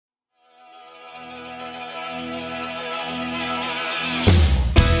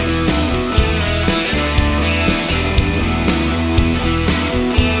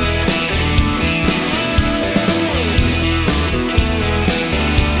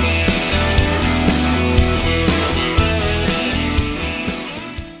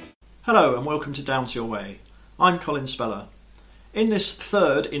welcome to Down to Your Way. I'm Colin Speller. In this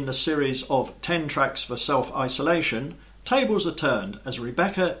third in the series of 10 tracks for self-isolation, tables are turned as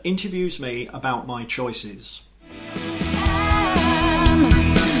Rebecca interviews me about my choices.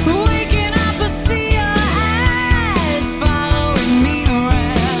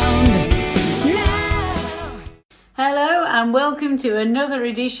 Hello and welcome to another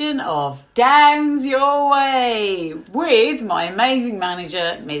edition of Down Your Way with my amazing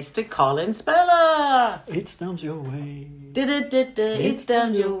manager, Mr. Colin Speller. It's down your way. It's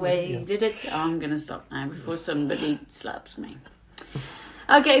down your way. Yeah. I'm going to stop now before somebody slaps me.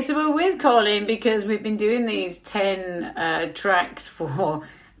 Okay, so we're with Colin because we've been doing these 10 tracks for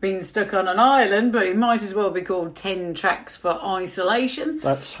being stuck on an island, but it might as well be called 10 tracks for isolation.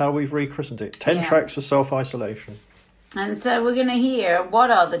 That's how we've rechristened it. 10 tracks for self-isolation. And so we're going to hear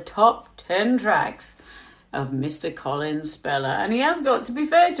what are the top 10 tracks of Mr. Colin Speller. And he has got, to be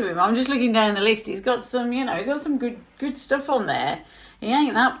fair to him, I'm just looking down the list, he's got some, he's got some good stuff on there. He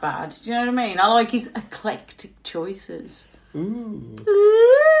ain't that bad, do you know what I mean? I like his eclectic choices. Ooh.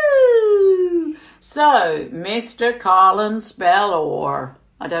 So, Mr. Colin Speller,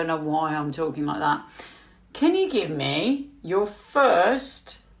 I don't know why I'm talking like that. Can you give me your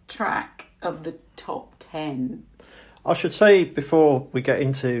first track of the top 10? I should say before we get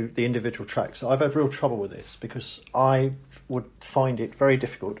into the individual tracks, I've had real trouble with this because I would find it very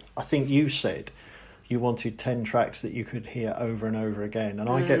difficult. I think you said you wanted 10 tracks that you could hear over and over again, and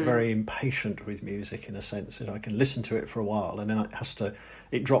I get very impatient with music in a sense that I can listen to it for a while and then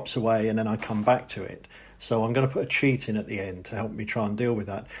it drops away and then I come back to it. So I'm going to put a cheat in at the end to help me try and deal with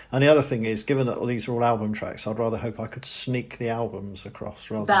that. And the other thing is, given that these are all album tracks, I'd rather hope I could sneak the albums across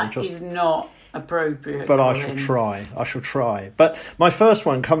rather than just... That is not appropriate. But Colin. I shall try. But my first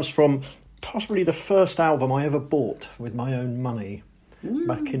one comes from possibly the first album I ever bought with my own money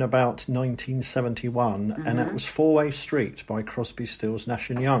back in about 1971, and that was Four-Way Street by Crosby, Stills, Nash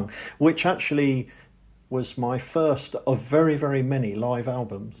 & Young, which actually was my first of very, very many live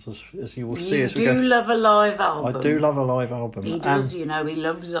albums, as you will see. As we go. You do love a live album. I do love a live album. He does, he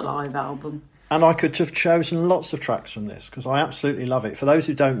loves a live album. And I could have chosen lots of tracks from this because I absolutely love it. For those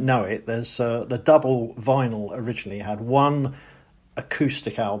who don't know it, there's the double vinyl originally had one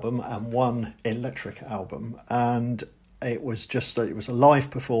acoustic album and one electric album, and it was a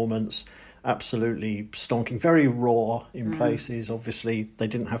live performance, absolutely stonking, very raw in places. Obviously, they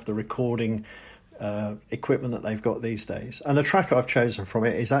didn't have the recording equipment that they've got these days. And the track I've chosen from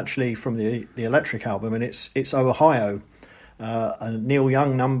it is actually from the electric album, and it's Ohio. A Neil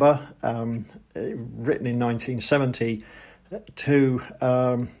Young number written in 1970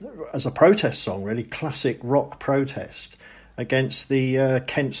 as a protest song, really classic rock protest against the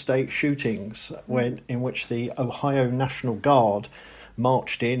Kent State shootings, in which the Ohio National Guard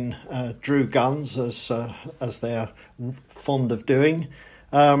marched in, drew guns as they're fond of doing,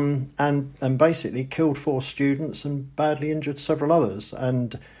 and basically killed 4 students and badly injured several others.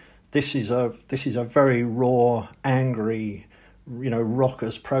 And this is a very raw, angry,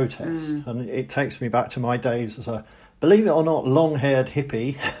 rockers protest, and it takes me back to my days as a, believe it or not, long-haired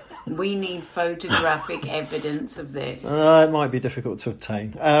hippie. We need photographic evidence of this. It might be difficult to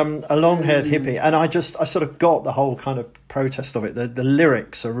obtain. A long-haired hippie, and I sort of got the whole kind of protest of it. The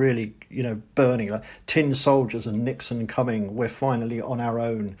lyrics are really, burning. Like, tin soldiers and Nixon coming, we're finally on our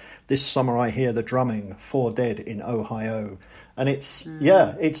own. This summer I hear the drumming, 4 dead in Ohio. And it's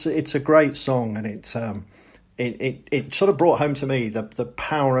a great song, and it's it sort of brought home to me the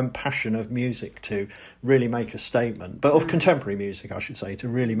power and passion of music to really make a statement, but of contemporary music, I should say, to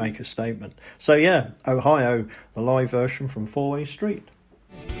really make a statement. So Ohio, the live version from Four-Way Street.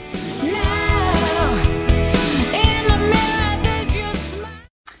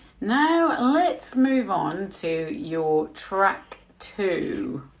 Now let's move on to your track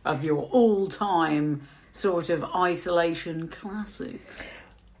 2 of your all-time sort of isolation classics.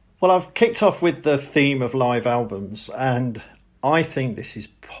 Well, I've kicked off with the theme of live albums, and I think this is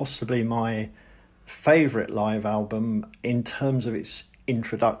possibly my favourite live album in terms of its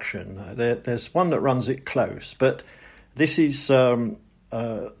introduction. There's one that runs it close, but this is the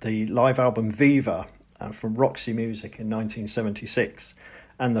live album Viva from Roxy Music in 1976,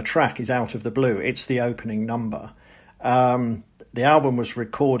 and the track is Out of the Blue. It's the opening number. The album was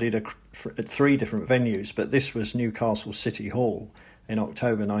recorded at 3 different venues, but this was Newcastle City Hall in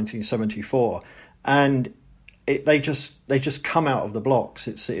October 1974, and they just come out of the blocks.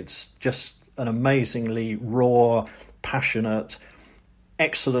 It's just an amazingly raw, passionate,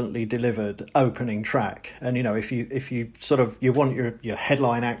 excellently delivered opening track. And if you sort of you want your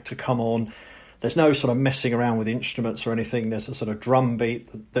headline act to come on, there's no sort of messing around with instruments or anything. There's a sort of drum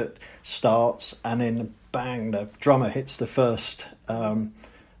beat that starts, and then bang, the drummer hits the first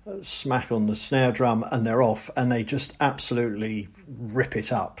smack on the snare drum, and they're off, and they just absolutely rip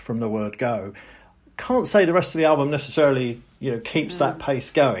it up from the word go. Can't say the rest of the album necessarily, keeps that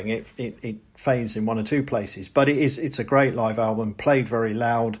pace going. It fades in one or two places, but it's a great live album, played very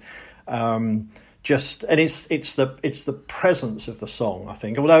loud. And it's the presence of the song, I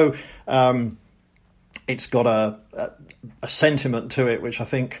think. Although it's got a sentiment to it, which I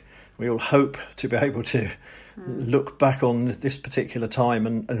think we all hope to be able to look back on this particular time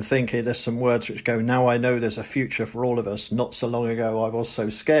and think, there's some words which go, now I know there's a future for all of us. Not so long ago I was so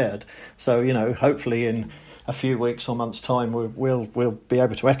scared. So, hopefully in a few weeks or months' time we'll be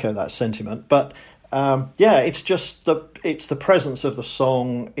able to echo that sentiment. But it's just it's the presence of the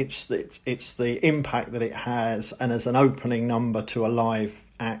song, it's the impact that it has, and as an opening number to a live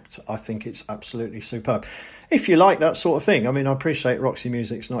act, I think it's absolutely superb. If you like that sort of thing, I mean, I appreciate Roxy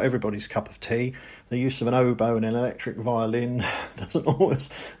music's not everybody's cup of tea. The use of an oboe and an electric violin doesn't always,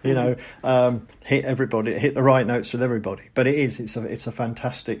 hit the right notes with everybody. But it's a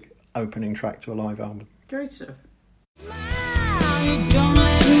fantastic opening track to a live album. Great stuff. You don't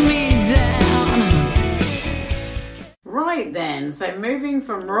let me down. Right then, so moving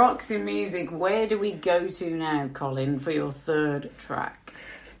from Roxy music, where do we go to now, Colin, for your third track?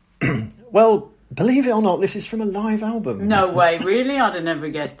 Well, believe it or not, this is from a live album. No way, really? I'd have never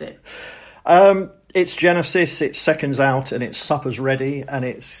guessed it. It's Genesis, it's Seconds Out, and it's Supper's Ready, and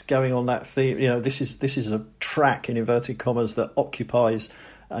it's going on that theme. This is a track, in inverted commas, that occupies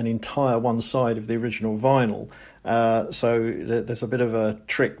an entire one side of the original vinyl. So there's a bit of a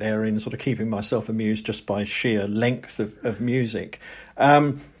trick there in sort of keeping myself amused just by sheer length of music.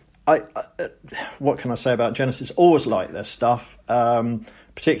 What can I say about Genesis? Always liked their stuff,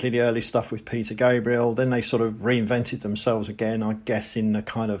 particularly the early stuff with Peter Gabriel. Then they sort of reinvented themselves again, I guess, in the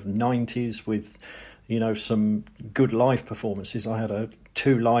kind of 90s with, some good live performances. I had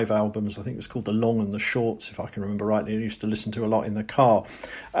 2 live albums. I think it was called The Long and the Shorts, if I can remember rightly. I used to listen to a lot in the car.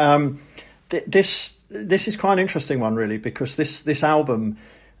 This is quite an interesting one, really, because this album,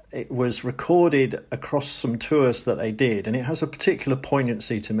 it was recorded across some tours that they did, and it has a particular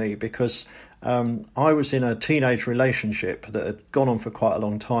poignancy to me because I was in a teenage relationship that had gone on for quite a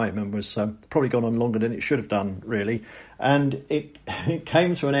long time and was probably gone on longer than it should have done, really. And it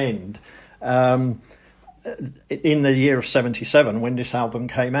came to an end in the year of 77 when this album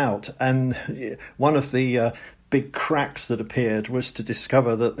came out. And one of the big cracks that appeared was to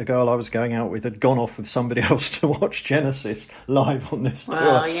discover that the girl I was going out with had gone off with somebody else to watch Genesis live on this tour.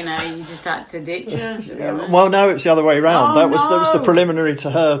 Well, you just had to ditch her, to be honest. Well, no, it's the other way around. Oh, that was the preliminary to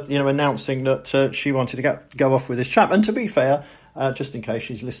her, announcing that she wanted to go off with this chap. And to be fair, just in case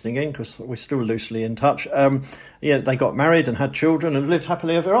she's listening in, because we're still loosely in touch, they got married and had children and lived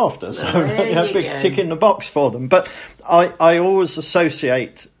happily ever after. So big tick in the box for them. But I always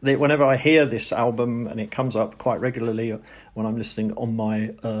associate that whenever I hear this album, and it comes up quite regularly when I'm listening on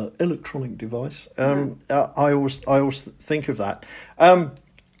my electronic device, I always think of that.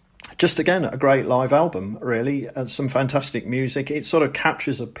 Just again, a great live album, really. Some fantastic music. It sort of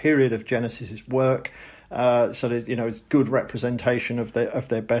captures a period of Genesis's work. So that, it's good representation of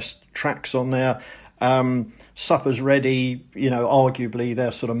their best tracks on there. Supper's Ready, arguably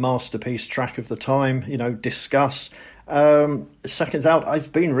their sort of masterpiece track of the time. Discuss. Seconds Out, it's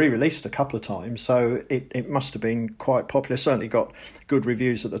been re-released a couple of times, so it must have been quite popular. Certainly got good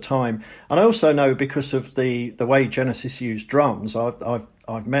reviews at the time. And I also know, because of the way Genesis used drums,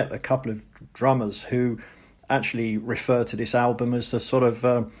 I've met a couple of drummers who actually refer to this album as the sort of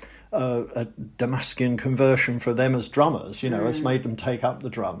a Damascus conversion for them as drummers. Has made them take up the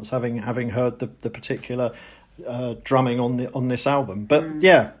drums, having heard the particular drumming on this album. But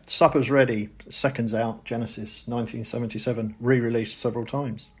Supper's Ready, Seconds Out, Genesis, 1977, re-released several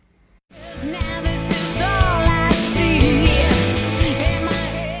times.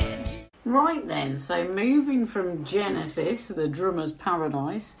 Right then, so moving from Genesis, the Drummer's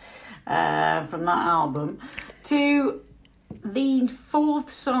Paradise, from that album, to the 4th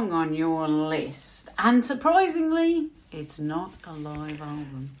song on your list, and surprisingly, it's not a live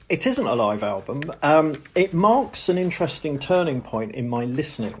album. It isn't a live album. It marks an interesting turning point in my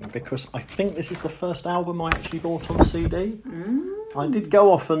listening, because I think this is the first album I actually bought on CD. I did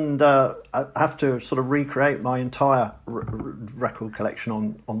go off and have to sort of recreate my entire record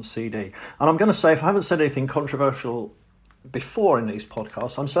collection on CD. And I'm going to say, if I haven't said anything controversial before in these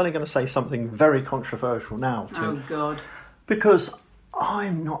podcasts, I'm certainly going to say something very controversial now too. Oh, God. Because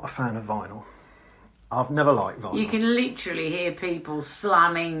I'm not a fan of vinyl. I've never liked vinyl. You can literally hear people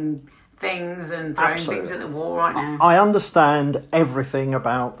slamming things and throwing Absolutely. things at the wall right now. I understand everything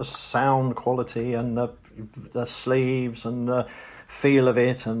about the sound quality and the sleeves and the feel of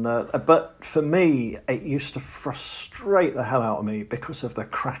it, but for me it used to frustrate the hell out of me because of the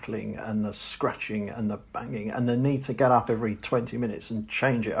crackling and the scratching and the banging and the need to get up every 20 minutes and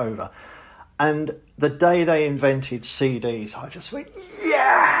change it over. And the day they invented CDs, I just went,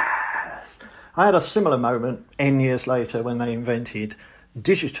 yes! I had a similar moment 10 years later when they invented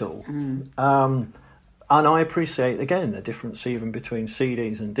digital. And I appreciate, again, the difference even between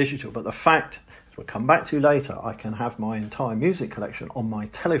CDs and digital. But the fact, as we'll come back to later, I can have my entire music collection on my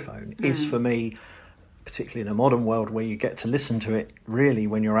telephone is, for me, particularly in a modern world where you get to listen to it really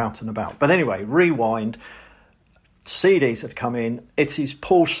when you're out and about. But anyway, rewind. CDs have come in. It is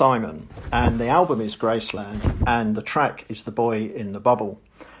Paul Simon, and the album is Graceland, and the track is The Boy in the Bubble.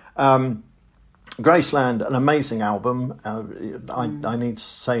 Graceland, an amazing album. I need to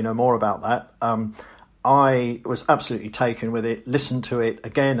say no more about that. I was absolutely taken with it, listened to it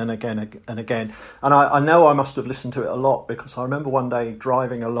again and again and again. And I know I must have listened to it a lot, because I remember one day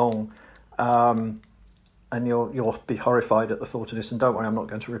driving along, and you'll be horrified at the thought of this, and don't worry, I'm not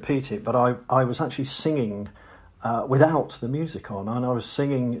going to repeat it, but I was actually singing without the music on, and I was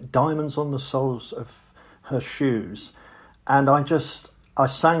singing Diamonds on the Soles of Her Shoes, and I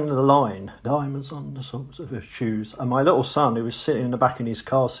sang the line, diamonds on the soles of her shoes, and my little son, who was sitting in the back in his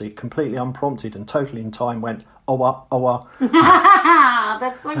car seat, completely unprompted and totally in time, went, "Owa, owa."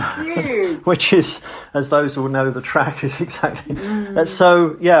 That's so cute. Which is, as those who will know the track, is exactly...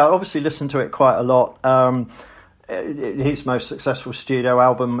 So, yeah, I obviously listened to it quite a lot. His most successful studio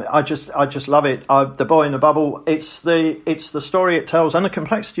album. I just love it. The Boy in the Bubble. It's the story it tells and the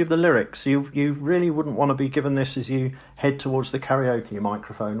complexity of the lyrics. You really wouldn't want to be given this as you head towards the karaoke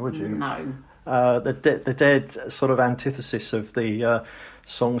microphone, would you? No. The dead sort of antithesis of the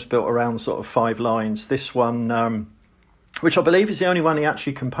songs built around sort of 5 lines. This one, which I believe is the only one he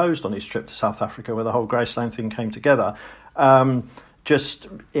actually composed on his trip to South Africa, where the whole Graceland thing came together. Just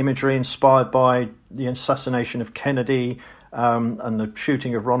imagery inspired by the assassination of Kennedy and the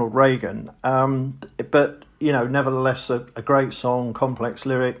shooting of Ronald Reagan. But, nevertheless, a great song, complex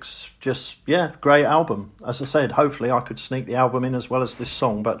lyrics, great album. As I said, hopefully I could sneak the album in as well as this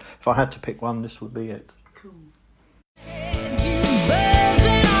song, but if I had to pick one, this would be it. Cool.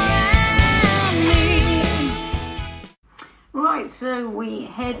 Right, so we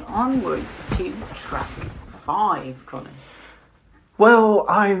head onwards to track 5, Colin. Well,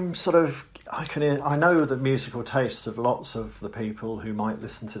 I know the musical tastes of lots of the people who might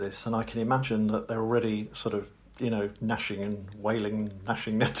listen to this, and I can imagine that they're already sort of, gnashing and wailing,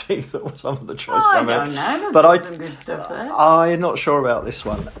 gnashing their teeth at some of the choices I made. I don't know, there's some good stuff there. I'm not sure about this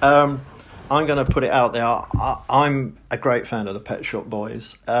one. I'm going to put it out there. I'm a great fan of the Pet Shop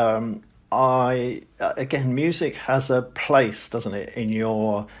Boys. Again, music has a place, doesn't it, in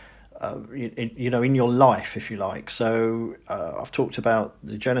your... in your life, if you like. So I've talked about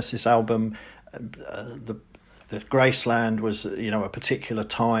the Genesis album. The Graceland was, a particular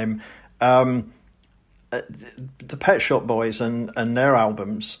time. The Pet Shop Boys and their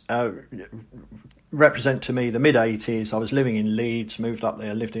albums represent to me the mid-'80s. I was living in Leeds, moved up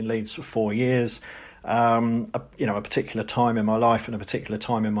there, lived in Leeds for 4 years. A particular time in my life and a particular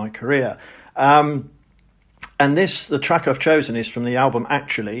time in my career. And the track I've chosen is from the album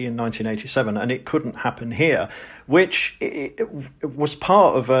Actually in 1987, and It Couldn't Happen Here, which it was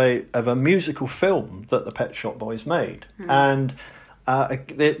part of a musical film that the Pet Shop Boys made. And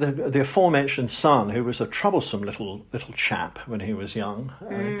the aforementioned son, who was a troublesome little chap when he was young,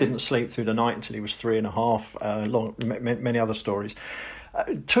 didn't sleep through the night until he was 3.5, many other stories.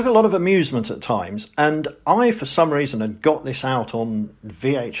 Took a lot of amusement at times, and I, for some reason, had got this out on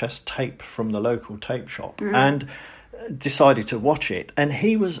VHS tape from the local tape shop and decided to watch it, and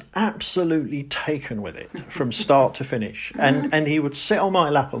he was absolutely taken with it from start to finish. And he would sit on my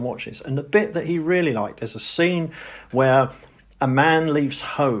lap and watch this, and the bit that he really liked, there's a scene where a man leaves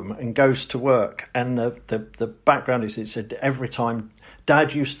home and goes to work, and the background is, it said, every time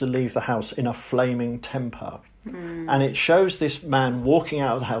Dad used to leave the house in a flaming temper. And it shows this man walking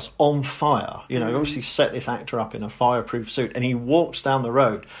out of the house on fire. Obviously set this actor up in a fireproof suit, and he walks down the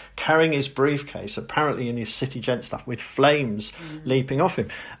road carrying his briefcase, apparently in his City Gent stuff, with flames leaping off him.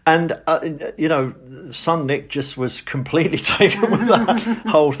 And, son Nick just was completely taken with that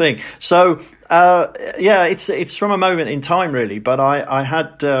whole thing. So, it's from a moment in time, really. But I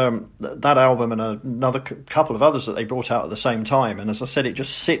had that album and another couple of others that they brought out at the same time. And as I said, it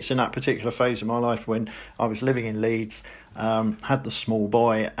just sits in that particular phase of my life when I was living in Leeds. had the small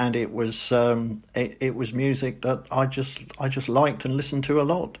boy, and it was it was music that I just liked and listened to a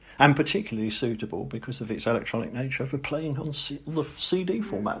lot, and particularly suitable because of its electronic nature for playing on the CD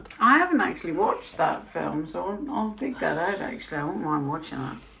format. I haven't actually watched that film, so I'll dig that out. Actually, I won't mind watching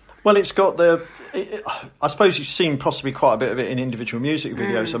that. Well, it's got I suppose you've seen possibly quite a bit of it in individual music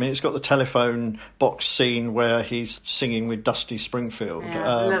videos. I mean, it's got the telephone box scene where he's singing with Dusty Springfield. Yeah,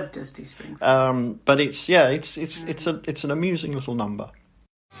 I love Dusty Springfield. But it's an amusing little number.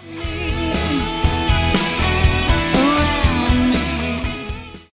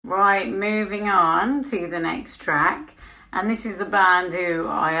 Right, moving on to the next track, and this is the band who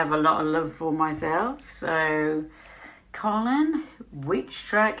I have a lot of love for myself. So, Colin, which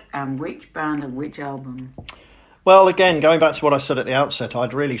track and which band and which album? Well, again, going back to what I said at the outset,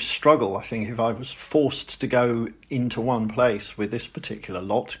 I'd really struggle, I think, if I was forced to go into one place with this particular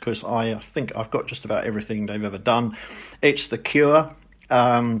lot, because I think I've got just about everything they've ever done. It's The Cure.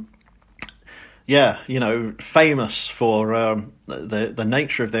 Famous for the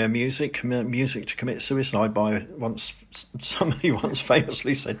nature of their music to commit suicide by. Somebody once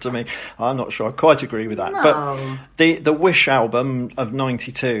famously said to me, I'm not sure I quite agree with that, no. But the Wish album of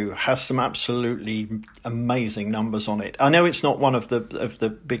 '92 has some absolutely amazing numbers on it. I know it's not one of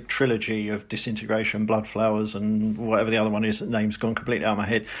the big trilogy of Disintegration, Blood Flowers, and whatever the other one is. The name's gone completely out of my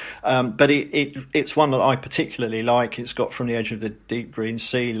head, but it's one that I particularly like. It's got From the Edge of the Deep Green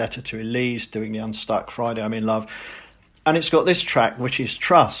Sea, Letter to Elise, Doing the Unstuck, Friday I'm in Love. And it's got this track, which is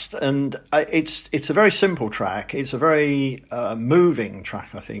Trust, and it's a very simple track. It's a very moving track,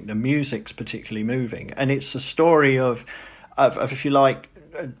 I think. The music's particularly moving, and it's a story of if you like,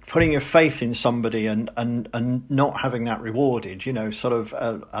 putting your faith in somebody and not having that rewarded. You know, sort of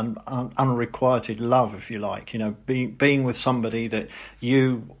an unrequited love, if you like. You know, being with somebody that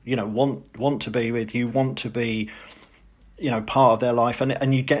you want to be with. You want to be, part of their life,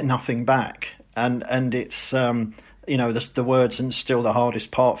 and you get nothing back, and it's. The words, and still the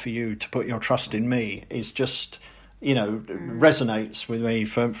hardest part for you to put your trust in me, is just, resonates with me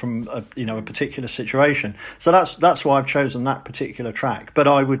from a particular situation. So that's why I've chosen that particular track. But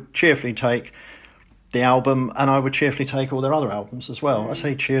I would cheerfully take the album, and I would cheerfully take all their other albums as well. I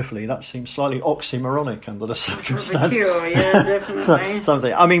say cheerfully, that seems slightly oxymoronic under the circumstances. The Cure, yeah, definitely.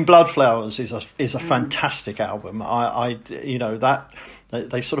 Something. I mean, Blood Flowers is a fantastic album.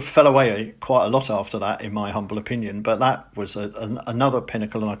 They sort of fell away quite a lot after that, in my humble opinion. But that was another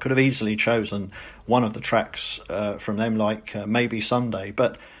pinnacle, and I could have easily chosen one of the tracks from them, like Maybe Sunday.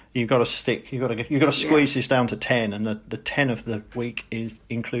 But you've got to stick. You've got to squeeze this down to 10, and the 10 of the week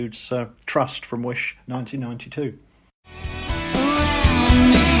includes Trust from Wish 1992.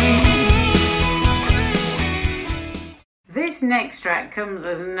 This next track comes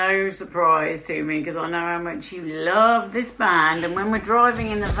as no surprise to me, because I know how much you love this band, and when we're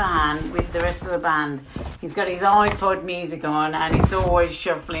driving in the van with the rest of the band, he's got his iPod music on and he's always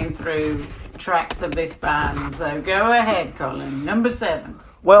shuffling through tracks of this band. So go ahead, Colin. Number 7.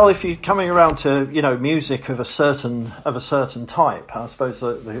 Well, if you're coming around to music of a certain type, I suppose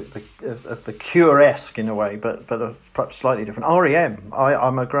the Cure-esque in a way, but perhaps slightly different. REM.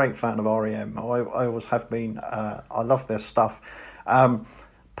 I'm a great fan of REM. I always have been. I love their stuff.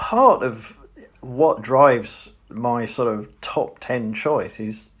 Part of what drives my sort of top 10 choice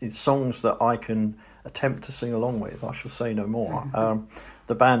is songs that I can attempt to sing along with. I shall say no more.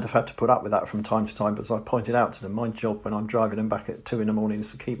 The band have had to put up with that from time to time, but as I pointed out to them, my job when I'm driving them back at 2 a.m.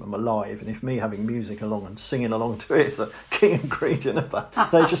 is to keep them alive, and if me having music along and singing along to it is a key ingredient of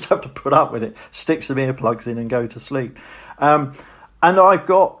that, they just have to put up with it, stick some earplugs in and go to sleep. And I've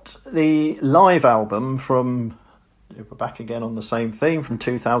got the live album from, we're back again on the same theme, from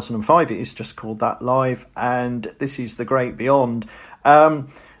 2005. It is just called that, Live, and this is The Great Beyond,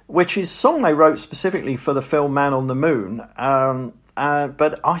 which is a song they wrote specifically for the film Man on the Moon.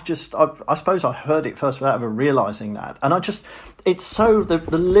 But I suppose I heard it first without ever realising that. And it's so, the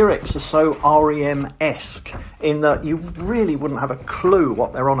lyrics are so REM-esque in that you really wouldn't have a clue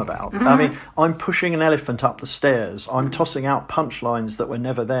what they're on about. Mm-hmm. I mean, I'm pushing an elephant up the stairs. I'm tossing out punchlines that were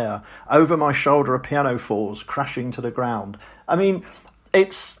never there. Over my shoulder a piano falls, crashing to the ground. I mean,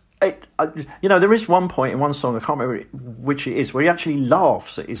 there is one point in one song, I can't remember which it is, where he actually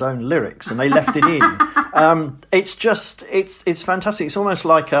laughs at his own lyrics, and they left it in. It's fantastic. It's almost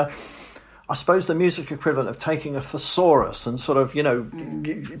like I suppose the music equivalent of taking a thesaurus and sort of,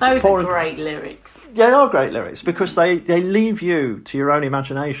 Those are great lyrics. Yeah, they are great lyrics, because they leave you to your own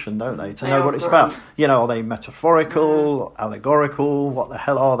imagination, don't they? To know what it's about. Are they metaphorical, allegorical? What the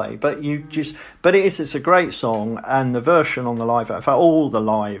hell are they? But it's a great song, and the version on the live, in fact, all the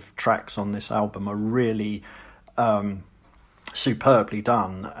live tracks on this album are really superbly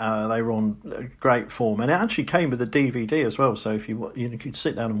done. They were on great form, and it actually came with a DVD as well. So if you could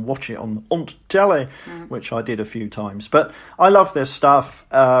sit down and watch it on telly, which I did a few times. But I love their stuff,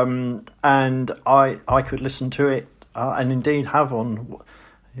 and I could listen to it, and indeed have on.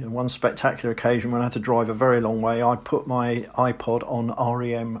 One spectacular occasion when I had to drive a very long way, I put my iPod on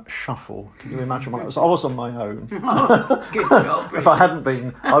REM Shuffle. Can you imagine what it was? I was on my own. Oh, good job. If I hadn't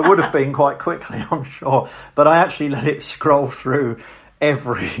been, I would have been quite quickly, I'm sure. But I actually let it scroll through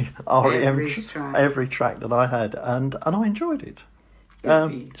every every track that I had, and I enjoyed it.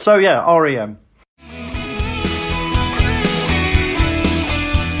 So yeah, REM.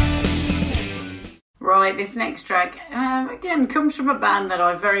 Right, this next track, again, comes from a band that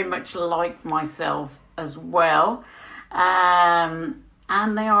I very much like myself as well. And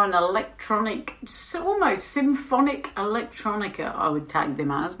they are an electronic, almost symphonic electronica, I would tag them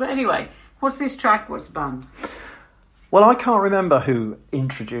as. But anyway, what's this track? What's the band? Well, I can't remember who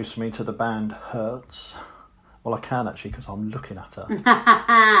introduced me to the band Hertz. Well, I can actually, because I'm looking at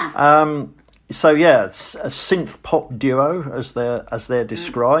her. So yeah, it's a synth pop duo as they're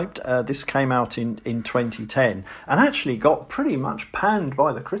described. This came out in 2010 and actually got pretty much panned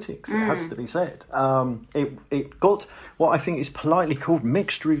by the critics. It has to be said. It got what I think is politely called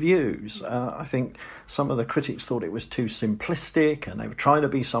mixed reviews. I think some of the critics thought it was too simplistic and they were trying to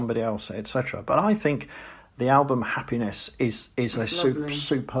be somebody else, etc. But I think the album Happiness is a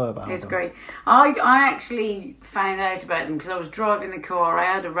superb album. It's great. I actually found out about them because I was driving the car. I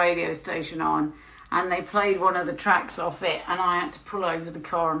had a radio station on and they played one of the tracks off it and I had to pull over the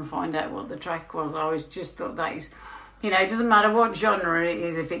car and find out what the track was. I was just thought that is, it doesn't matter what genre it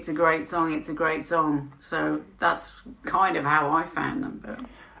is. If it's a great song, it's a great song. So that's kind of how I found them. But.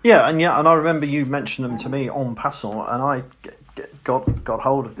 Yeah, and I remember you mentioned them to me en passant and I got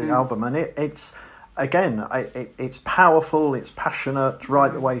hold of the album and it's... Again, it's powerful, it's passionate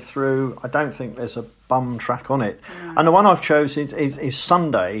right the way through. I don't think there's a bum track on it. And the one I've chosen is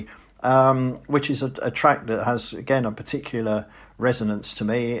Sunday, which is a track that has, again, a particular resonance to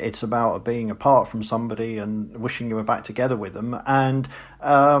me. It's about being apart from somebody and wishing you were back together with them and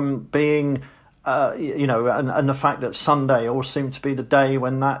being, and the fact that Sunday always seemed to be the day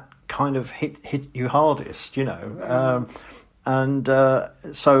when that kind of hit you hardest, And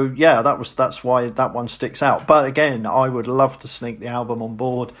so, yeah, that's why that one sticks out. But again, I would love to sneak the album on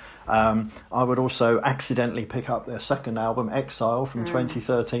board. I would also accidentally pick up their second album, Exile, from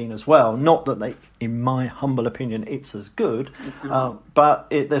 2013 as well. Not that they, in my humble opinion, it's as good, but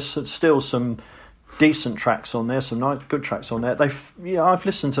there's still some decent tracks on there, some nice, good tracks on there. I've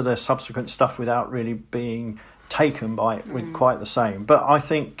listened to their subsequent stuff without really being taken by it with quite the same. But I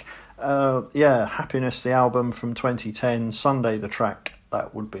think... Happiness, the album from 2010, Sunday, the track,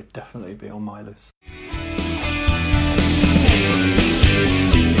 that would definitely be on my list.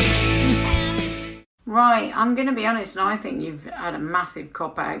 Right, I'm going to be honest, and I think you've had a massive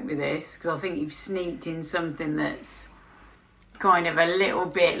cop-out with this, because I think you've sneaked in something that's kind of a little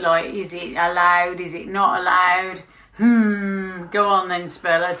bit like, is it allowed, is it not allowed? Go on then,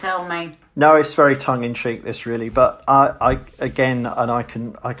 Speller, tell me. No, it's very tongue-in-cheek, this really, but I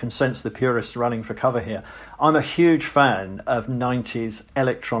can sense the purists running for cover here. I'm a huge fan of 90s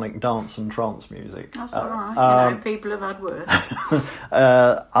electronic dance and trance music. That's all right. People have had worse.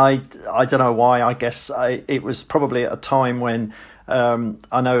 I don't know why. I guess it was probably at a time when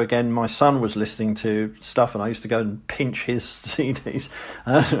I know, again, my son was listening to stuff and I used to go and pinch his CDs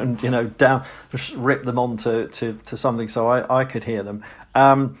and, just rip them onto to something so I could hear them.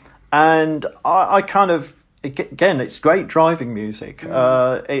 And I kind of, again, it's great driving music.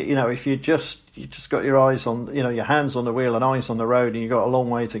 If you just got your eyes on, your hands on the wheel and eyes on the road and you've got a long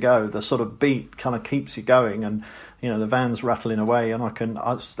way to go, the sort of beat kind of keeps you going and, the van's rattling away and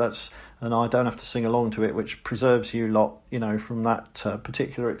and I don't have to sing along to it, which preserves you lot, from that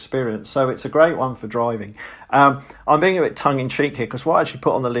particular experience. So it's a great one for driving. I'm being a bit tongue-in-cheek here, because what I actually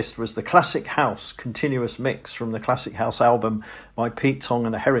put on the list was the Classic House continuous mix from the Classic House album by Pete Tong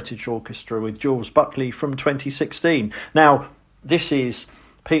and the Heritage Orchestra with Jules Buckley from 2016. Now, this is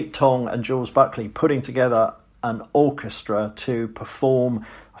Pete Tong and Jules Buckley putting together an orchestra to perform,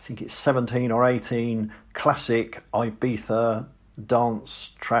 I think it's 17 or 18 classic Ibiza dance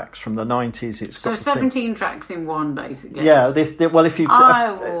tracks from the 90s. It's got 17 tracks in one, basically. Yeah, if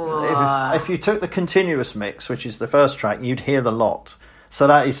you took the continuous mix, which is the first track, you'd hear the lot. So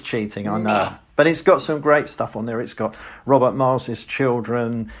that is cheating, I know. But it's got some great stuff on there. It's got Robert Miles's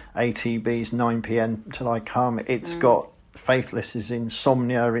Children, ATB's 9pm Till I Come. It's got Faithless's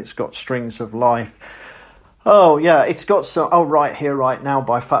Insomnia. It's got Strings of Life. Oh yeah, it's got some. Oh, Right Here, Right Now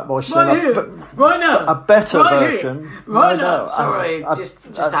by Fatboy Slim. Right now. A better Right version. Here. Right No, now. Sorry, just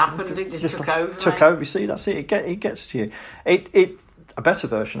happened. It just took over. Took mate. over. You see, that's it. It gets to you. It a better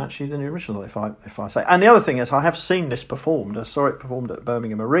version actually than the original, if I say. And the other thing is, I have seen this performed. I saw it performed at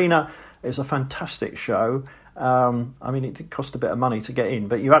Birmingham Arena. It's a fantastic show. I mean, it did cost a bit of money to get in,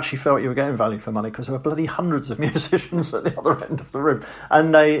 but you actually felt you were getting value for money because there were bloody hundreds of musicians at the other end of the room,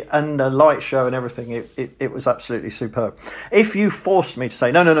 and the light show and everything. It was absolutely superb. If you forced me to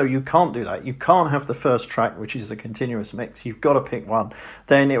say no, you can't do that. You can't have the first track, which is a continuous mix. You've got to pick one.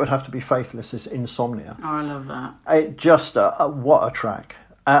 Then it would have to be Faithless's Insomnia. Oh, I love that. It just what a track.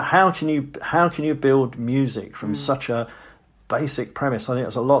 How can you build music from such a basic premise? I think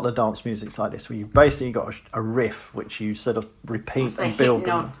there's a lot of the dance music's like this, where you've basically got a riff which you sort of repeat and build.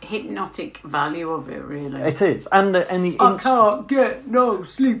 Hypnotic value of it, really. It is, and the I can't get no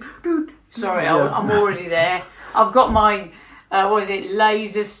sleep. Sorry, I'm already there. I've got my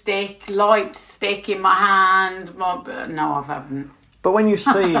laser stick, light stick in my hand. No, I haven't. But when you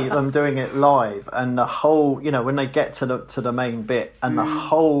see them doing it live, and the whole, when they get to the main bit, and the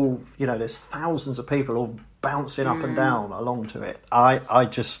whole, there's thousands of people all bouncing up and down along to it. I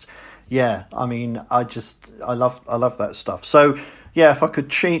love that stuff. So yeah, if I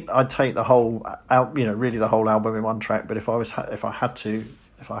could cheat, I'd take the whole really the whole album in one track. But if I had to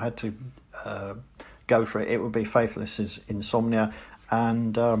go for it, it would be Faithless's Insomnia.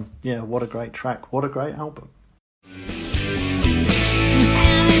 And what a great track! What a great album!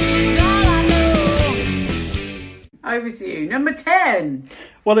 Over to you, number 10.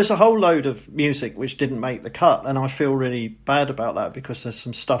 Well, there's a whole load of music which didn't make the cut, and I feel really bad about that because there's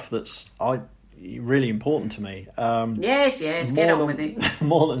some stuff that's really important to me. Yes, get on with it.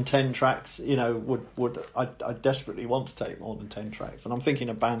 More than 10 tracks, I desperately want to take more than 10 tracks, and I'm thinking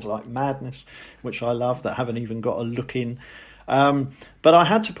of bands like Madness, which I love, that haven't even got a look in. But I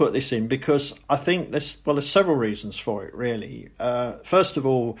had to put this in because I think there's several reasons for it, really. First of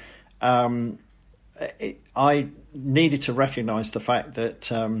all, I needed to recognise the fact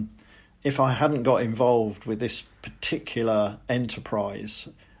that if I hadn't got involved with this particular enterprise,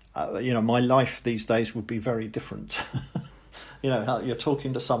 my life these days would be very different. You're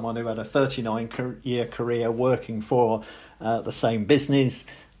talking to someone who had a 39-year career working for the same business,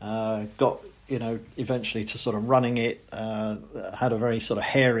 got eventually to sort of running it, had a very sort of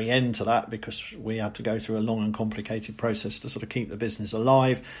hairy end to that because we had to go through a long and complicated process to sort of keep the business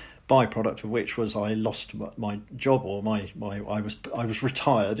alive. Byproduct of which was I lost my job, or I was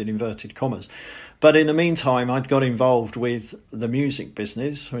retired in inverted commas. But in the meantime, I'd got involved with the music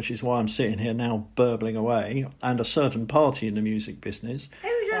business, which is why I'm sitting here now burbling away, and a certain party in the music business.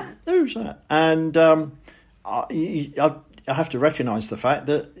 Who's that? And I have to recognise the fact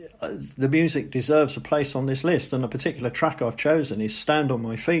that the music deserves a place on this list, and a particular track I've chosen is Stand on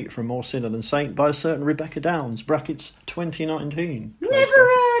My Feet from More Sinner Than Saint by a certain Rebecca Downs, brackets 2019. Never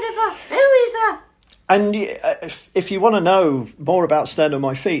heard of her. Who is her? And if you want to know more about Stand on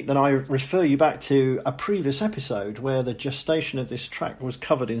My Feet, then I refer you back to a previous episode where the gestation of this track was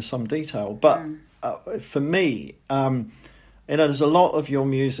covered in some detail. But for me, there's a lot of your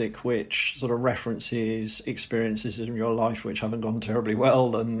music which sort of references experiences in your life which haven't gone terribly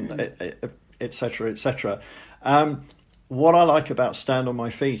well, and etc., etc. What I like about Stand on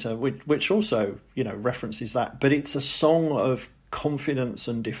My Feet, which also references that, but it's a song of confidence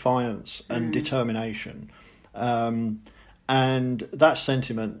and defiance and determination, and that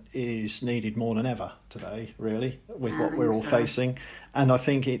sentiment is needed more than ever today, really, with what we're all facing. And I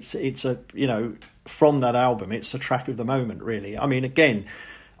think it's a from that album, it's a track of the moment, really. I mean, again,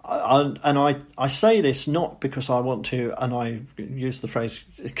 I say this not because I want to, and I use the phrase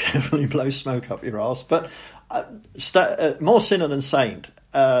carefully blow smoke up your arse, but More Sinner Than Saint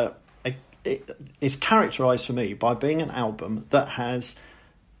is characterised for me by being an album that has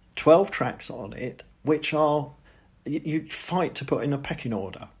 12 tracks on it, which are you fight to put in a pecking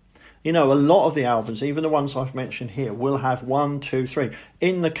order. A lot of the albums, even the ones I've mentioned here, will have 1, 2, 3.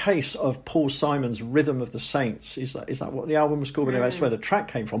 In the case of Paul Simon's Rhythm of the Saints, is that what the album was called? That's where the track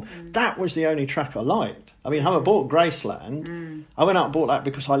came from. That was the only track I liked. I mean, I bought Graceland. I went out and bought that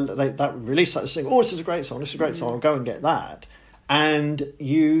because they released that single. Oh, this is a great song. This is a great song. I'll go and get that. And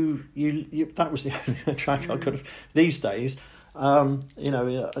you that was the only track I could have. These days, I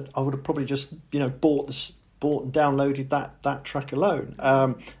would have probably just bought and downloaded that track alone.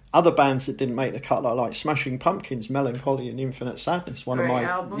 Other bands that didn't make the cut, like Smashing Pumpkins, Melancholy and Infinite Sadness, one of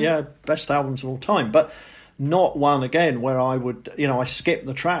my best albums of all time, but not one again where I would I skip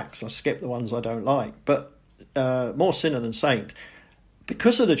the tracks, I skip the ones I don't like. But More Sinner Than Saint,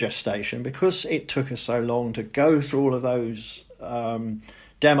 because of the gestation, because it took us so long to go through all of those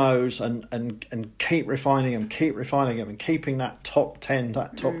demos and keep refining them, and keeping that top 10,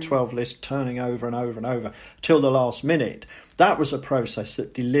 that top 12 list turning over and over and over till the last minute. That was a process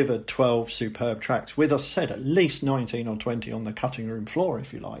that delivered 12 superb tracks with, as I said, at least 19 or 20 on the cutting room floor,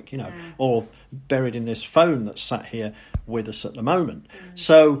 if you like, or buried in this phone that's sat here with us at the moment.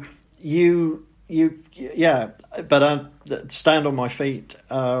 So but Stand on My Feet,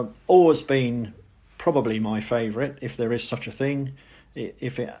 always been probably my favourite, if there is such a thing.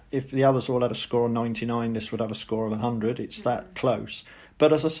 If the others all had a score of 99, this would have a score of 100. It's that close.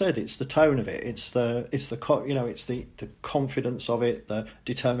 But as I said, it's the tone of it. It's the confidence of it, the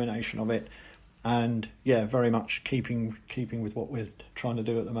determination of it, and very much keeping with what we're trying to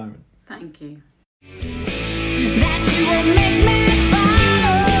do at the moment. Thank you.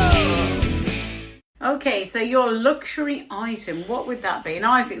 Okay, so your luxury item, what would that be? And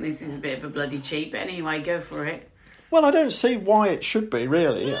I think this is a bit of a bloody cheat, but anyway, go for it. Well, I don't see why it should be,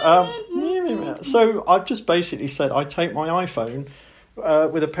 really. So I've just basically said I take my iPhone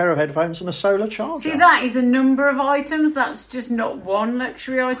with a pair of headphones and a solar charger. See, that is a number of items. That's just not one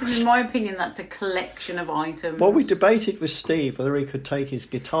luxury item. In my opinion, that's a collection of items. Well, we debated with Steve whether he could take his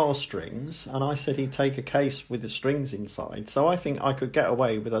guitar strings, and I said he'd take a case with the strings inside. So I think I could get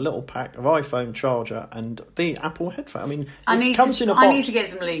away with a little pack of iPhone charger and the Apple headphone. I mean, it comes in a box. I need to get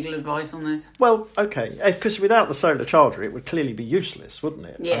some legal advice on this. Well, okay, because without the solar charger, it would clearly be useless, wouldn't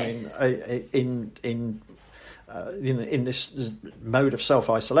it? Yes. I mean, in this mode of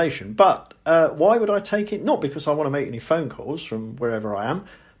self-isolation. But why would I take it? Not because I want to make any phone calls from wherever I am,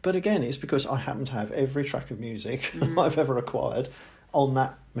 but again, it's because I happen to have every track of music I've ever acquired on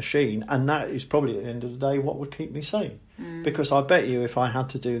that machine, and that is probably at the end of the day what would keep me sane. Because I bet you if I had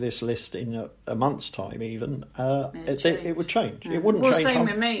to do this list in a month's time even, it would change. It wouldn't change. Well, same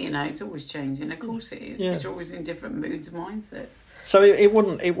with me, it's always changing. Of course it is. Yeah. It's always in different moods and mindsets. So it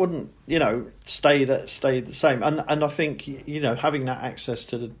wouldn't stay the same, and I think having that access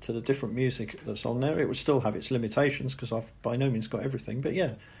to the different music that's on there, it would still have its limitations because I've by no means got everything. But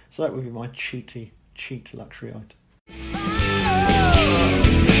so that would be my cheat luxury item.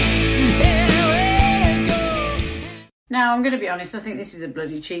 Now, I'm going to be honest, I think this is a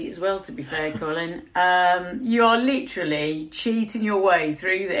bloody cheat as well, to be fair, Colin. You are literally cheating your way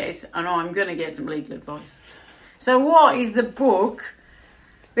through this, and I'm going to get some legal advice. So what is the book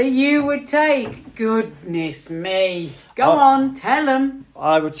that you would take? Goodness me. Go on, tell them.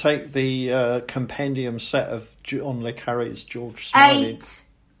 I would take the compendium set of John le Carré's George Smiley. 8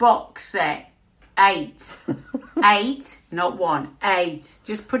 box set. 8. 8, not 1. 8.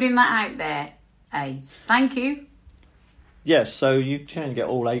 Just putting that out there. 8. Thank you. Yes, so you can get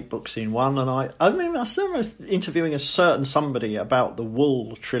all 8 books in one, and I was interviewing a certain somebody about the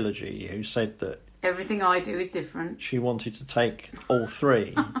Wool trilogy who said that everything I do is different. She wanted to take all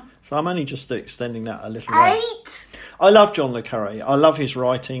 3. So I'm only just extending that a little way. 8? I love John le Carré. I love his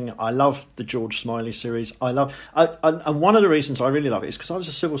writing. I love the George Smiley series. And one of the reasons I really love it is because I was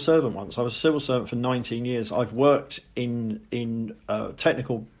a civil servant once. I was a civil servant for 19 years. I've worked in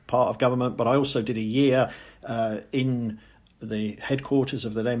technical part of government, but I also did a year in the headquarters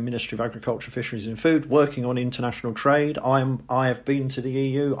of the then Ministry of Agriculture, Fisheries and Food, working on international trade. I have been to the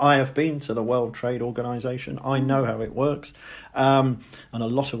EU. I have been to the World Trade Organization. I know how it works. And a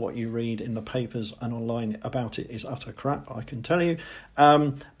lot of what you read in the papers and online about it is utter crap, I can tell you.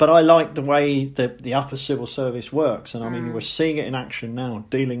 But I like the way the upper civil service works. And I mean, we're seeing it in action now,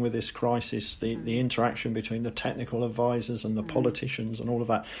 dealing with this crisis, the interaction between the technical advisors and the politicians and all of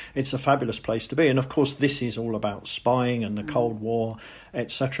that. It's a fabulous place to be. And of course, this is all about spying and the Cold War,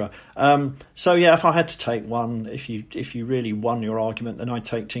 etc. So yeah, if I had to take one, if you really won your argument, then I'd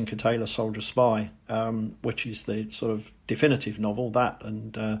take Tinker Tailor Soldier Spy, which is the sort of definitive novel, that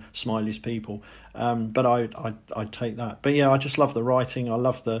and Smiley's People. But I'd take that. But yeah, I just love the writing. I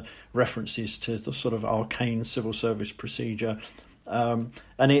love the references to the sort of arcane civil service procedure.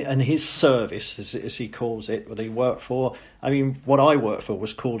 And his service, as he calls it, what he worked for. I mean, what I worked for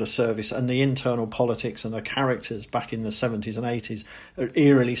was called a service, and the internal politics and the characters back in the 70s and 80s are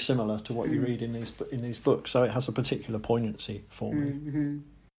eerily similar to what you read in these books. So it has a particular poignancy for me. Mm-hmm.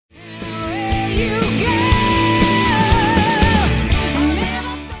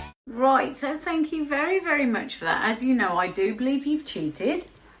 Right, so thank you very, very much for that. As you know, I do believe you've cheated,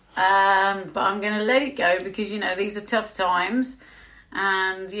 but I'm going to let it go because, these are tough times.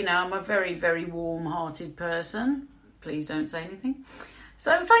 And, I'm a very, very warm-hearted person. Please don't say anything.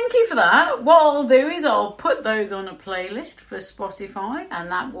 So thank you for that. What I'll do is I'll put those on a playlist for Spotify,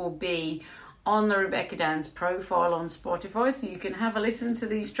 and that will be on the Rebecca Downs profile on Spotify, so you can have a listen to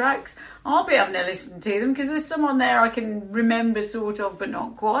these tracks. I'll be having a listen to them because there's some on there I can remember sort of, but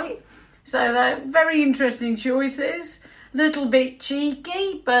not quite. So they're very interesting choices. Little bit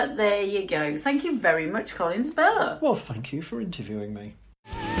cheeky, but there you go. Thank you very much, Colin Speller. Well, thank you for interviewing me.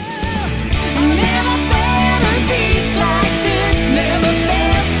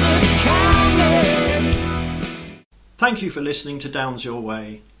 Thank you for listening to Downs Your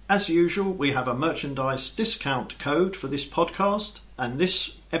Way. As usual, we have a merchandise discount code for this podcast, and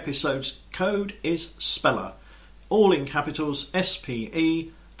this episode's code is Speller, all in capitals SPELLER.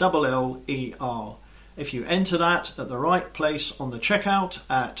 If you enter that at the right place on the checkout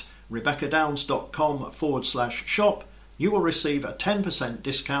at rebeccadowns.com/shop, you will receive a 10%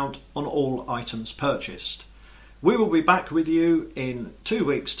 discount on all items purchased. We will be back with you in 2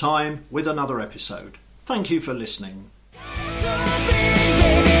 weeks' time with another episode. Thank you for listening. So big,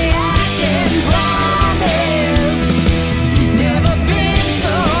 baby, I can promise.